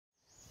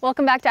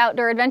Welcome back to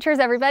Outdoor Adventures,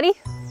 everybody.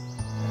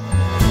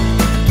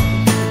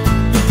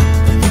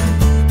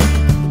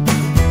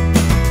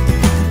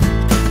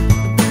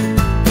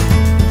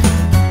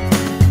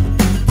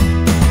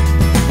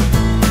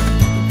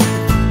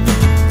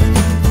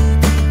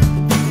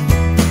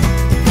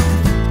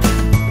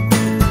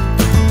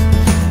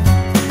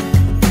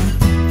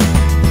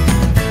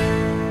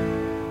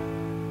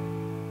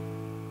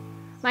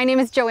 My name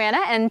is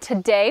Joanna, and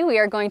today we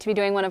are going to be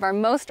doing one of our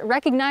most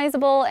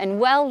recognizable and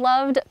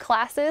well-loved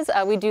classes.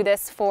 We do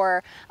this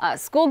for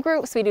school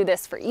groups, we do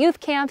this for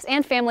youth camps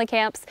and family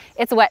camps.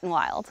 It's Wet and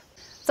Wild.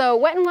 So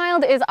Wet and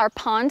Wild is our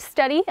pond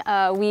study.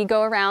 We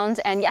go around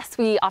and yes,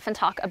 we often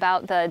talk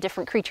about the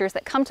different creatures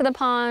that come to the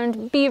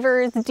pond,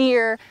 beavers,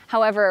 deer.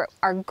 However,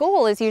 our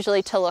goal is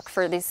usually to look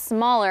for these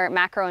smaller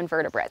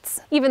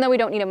macroinvertebrates. Even though we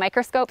don't need a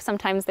microscope,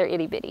 sometimes they're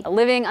itty bitty.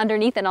 Living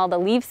underneath in all the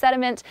leaf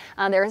sediment,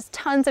 there's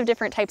tons of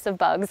different types of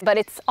bugs, but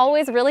it's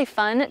always really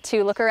fun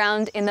to look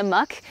around in the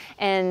muck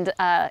and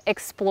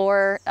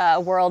explore a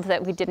world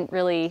that we didn't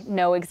really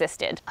know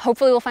existed.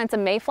 Hopefully we'll find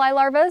some mayfly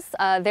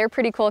larvas. They're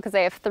pretty cool because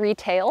they have 3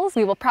 tails.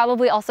 We will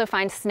probably also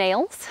find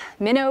snails,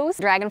 minnows,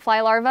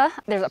 dragonfly larvae.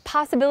 There's a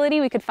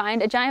possibility we could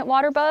find a giant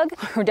water bug.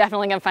 We're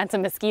definitely gonna find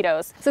some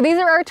mosquitoes. So these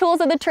are our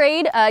tools of the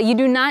trade. You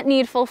do not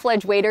need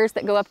full-fledged waders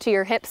that go up to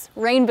your hips.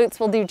 Rain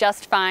boots will do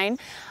just fine.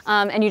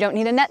 And you don't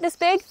need a net this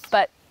big,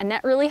 but a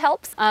net really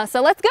helps.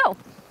 So let's go.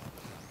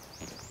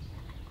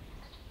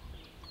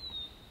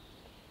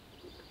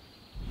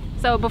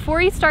 So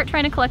before you start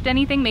trying to collect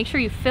anything, make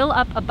sure you fill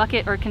up a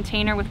bucket or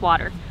container with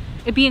water.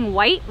 It being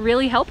white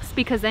really helps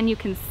because then you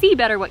can see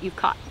better what you've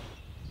caught.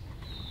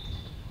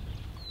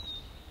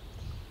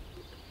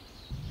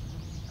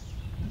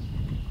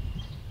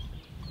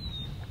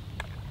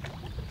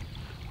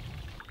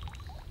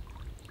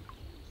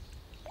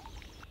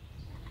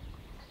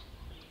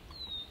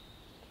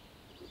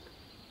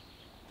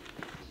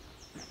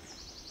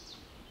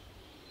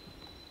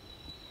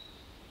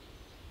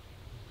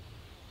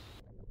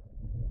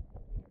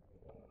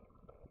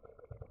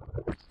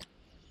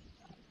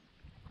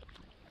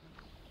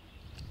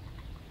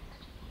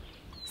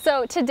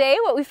 So today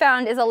what we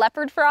found is a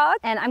leopard frog,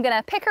 and I'm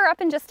gonna pick her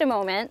up in just a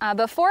moment.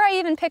 Before I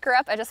even pick her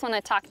up, I just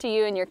wanna talk to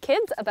you and your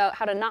kids about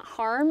how to not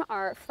harm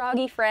our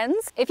froggy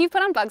friends. If you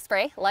put on bug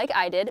spray, like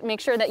I did,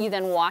 make sure that you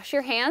then wash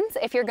your hands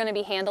if you're gonna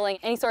be handling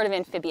any sort of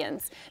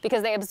amphibians,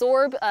 because they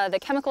absorb the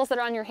chemicals that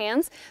are on your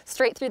hands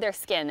straight through their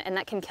skin, and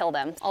that can kill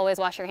them. Always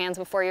wash your hands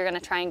before you're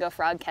gonna try and go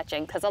frog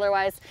catching, because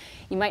otherwise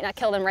you might not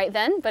kill them right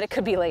then, but it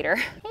could be later.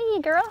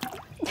 Hey girl.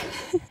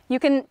 You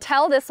can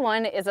tell this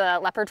one is a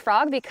leopard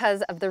frog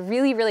because of the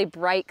really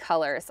bright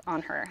colors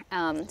on her.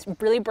 It's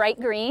really bright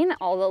green,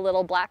 all the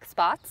little black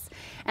spots.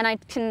 And I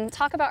can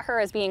talk about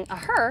her as being a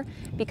her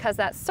because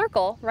that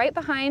circle right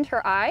behind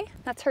her eye,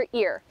 that's her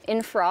ear.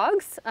 In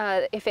frogs,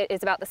 if it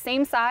is about the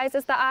same size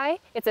as the eye,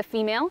 it's a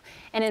female.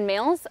 And in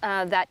males,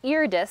 that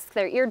ear disc,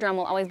 their eardrum,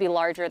 will always be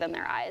larger than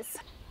their eyes.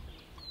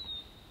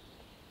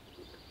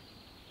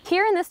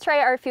 Here in this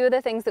tray are a few of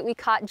the things that we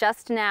caught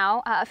just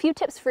now. A few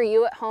tips for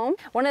you at home.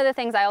 One of the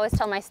things I always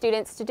tell my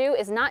students to do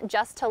is not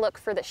just to look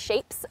for the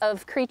shapes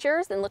of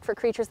creatures and look for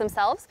creatures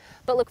themselves,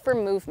 but look for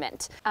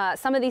movement.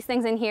 Some of these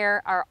things in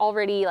here are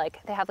already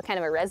they have kind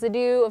of a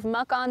residue of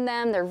muck on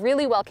them. They're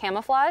really well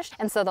camouflaged,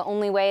 and so the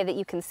only way that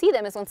you can see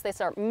them is once they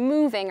start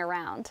moving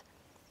around.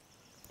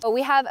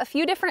 We have a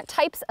few different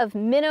types of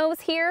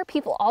minnows here.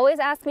 People always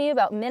ask me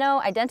about minnow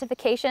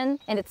identification,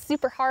 and it's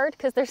super hard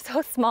because they're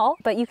so small,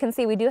 but you can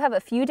see we do have a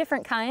few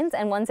different kinds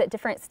and ones at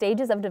different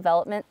stages of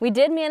development. We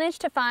did manage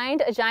to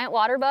find a giant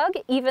water bug,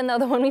 even though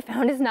the one we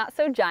found is not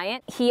so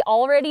giant. He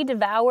already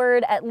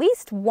devoured at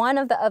least one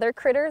of the other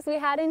critters we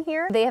had in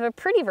here. They have a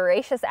pretty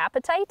voracious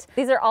appetite.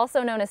 These are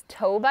also known as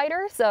toe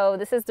biters, so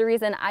this is the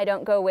reason I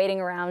don't go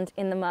wading around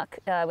in the muck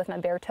with my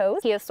bare toes.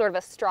 He has sort of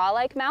a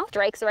straw-like mouth,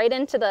 strikes right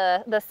into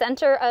the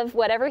center of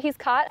whatever he's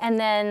caught, and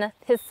then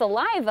his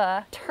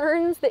saliva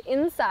turns the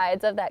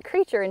insides of that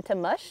creature into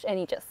mush, and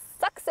he just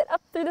sucks it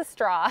up through the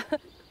straw.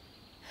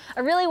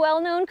 A really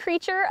well-known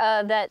creature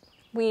that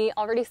we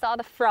already saw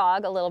the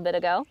frog a little bit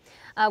ago.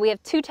 We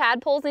have 2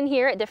 tadpoles in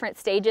here at different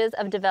stages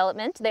of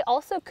development. They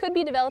also could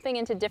be developing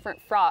into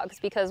different frogs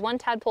because one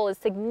tadpole is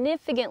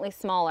significantly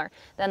smaller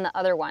than the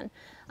other one.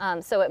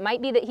 So it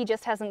might be that he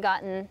just hasn't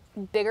gotten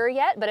bigger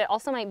yet, but it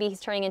also might be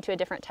he's turning into a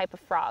different type of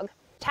frog.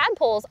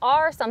 Tadpoles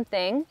are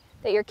something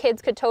that your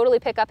kids could totally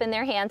pick up in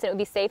their hands, and it would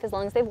be safe as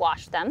long as they've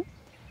washed them.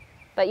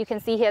 But you can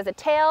see he has a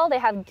tail, they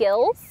have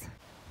gills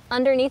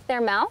underneath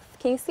their mouth.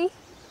 Can you see?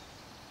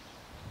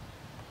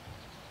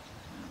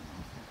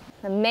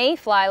 The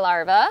mayfly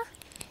larva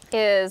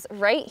is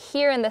right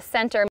here in the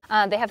center.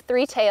 They have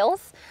 3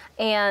 tails,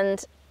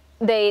 and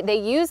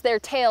they use their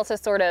tail to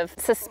sort of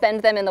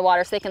suspend them in the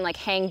water so they can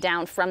hang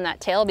down from that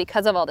tail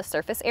because of all the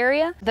surface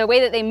area. The way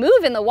that they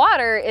move in the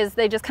water is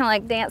they just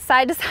kind of dance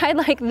side to side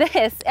like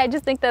this. I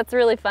just think that's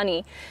really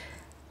funny.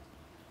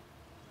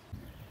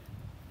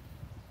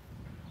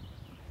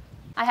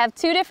 I have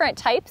 2 different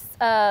types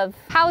of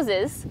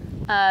houses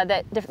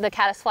that the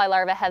caddisfly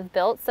larvae have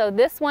built. So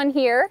this one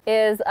here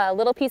is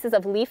little pieces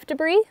of leaf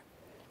debris,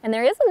 and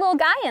there is a little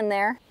guy in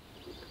there.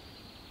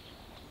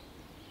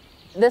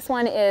 This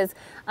one is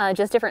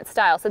just different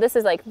style. So this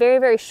is like very,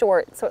 very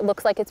short, so it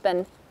looks like it's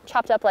been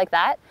chopped up like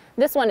that.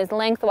 This one is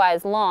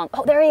lengthwise long.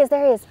 Oh, there he is,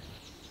 there he is.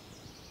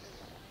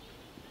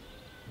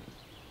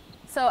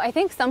 So I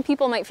think some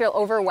people might feel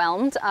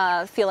overwhelmed,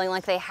 feeling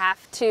like they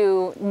have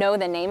to know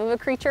the name of a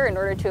creature in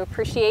order to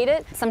appreciate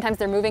it. Sometimes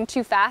they're moving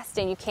too fast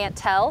and you can't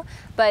tell.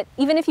 But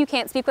even if you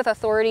can't speak with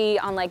authority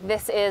on like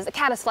this is a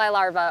caddisfly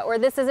larva or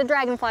this is a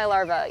dragonfly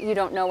larva, you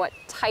don't know what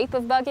type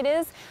of bug it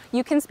is,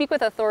 you can speak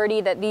with authority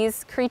that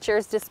these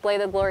creatures display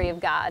the glory of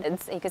God. And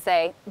you could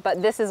say,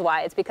 but this is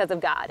why, it's because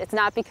of God. It's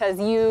not because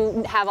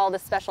you have all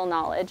this special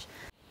knowledge.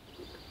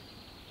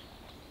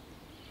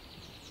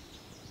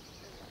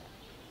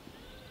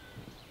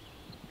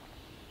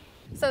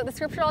 So the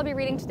scripture I'll be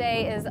reading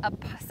today is a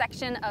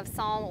section of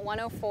Psalm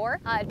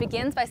 104. It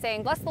begins by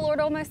saying, "Bless the Lord,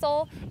 O my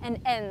soul,"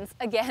 and ends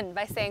again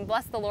by saying,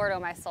 "Bless the Lord, O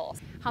my soul.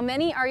 How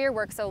many are your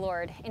works, O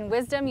Lord? In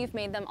wisdom you've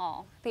made them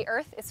all. The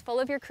earth is full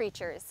of your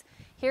creatures.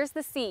 Here's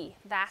the sea,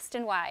 vast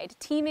and wide,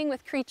 teeming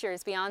with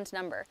creatures beyond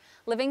number,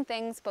 living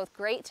things both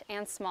great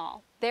and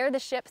small. There the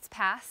ships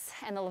pass,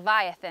 and the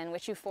Leviathan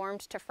which you formed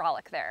to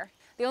frolic there."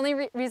 The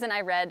only reason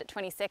I read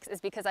 26 is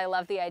because I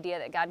love the idea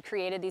that God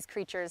created these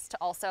creatures to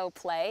also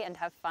play and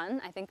have fun.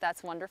 I think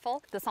that's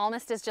wonderful. The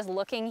psalmist is just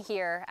looking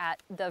here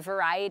at the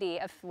variety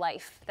of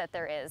life that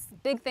there is,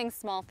 big things,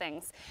 small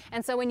things.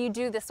 And so when you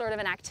do this sort of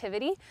an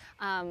activity,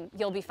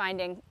 you'll be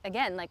finding,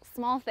 again, like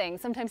small things,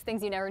 sometimes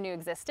things you never knew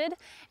existed.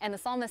 And the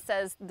psalmist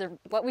says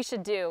what we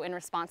should do in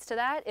response to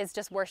that is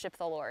just worship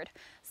the Lord.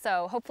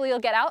 So hopefully you'll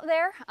get out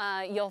there.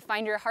 You'll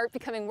find your heart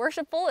becoming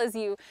worshipful as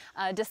you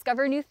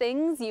discover new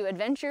things, you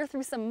adventure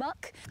through some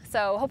muck.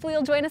 So hopefully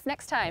you'll join us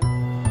next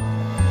time.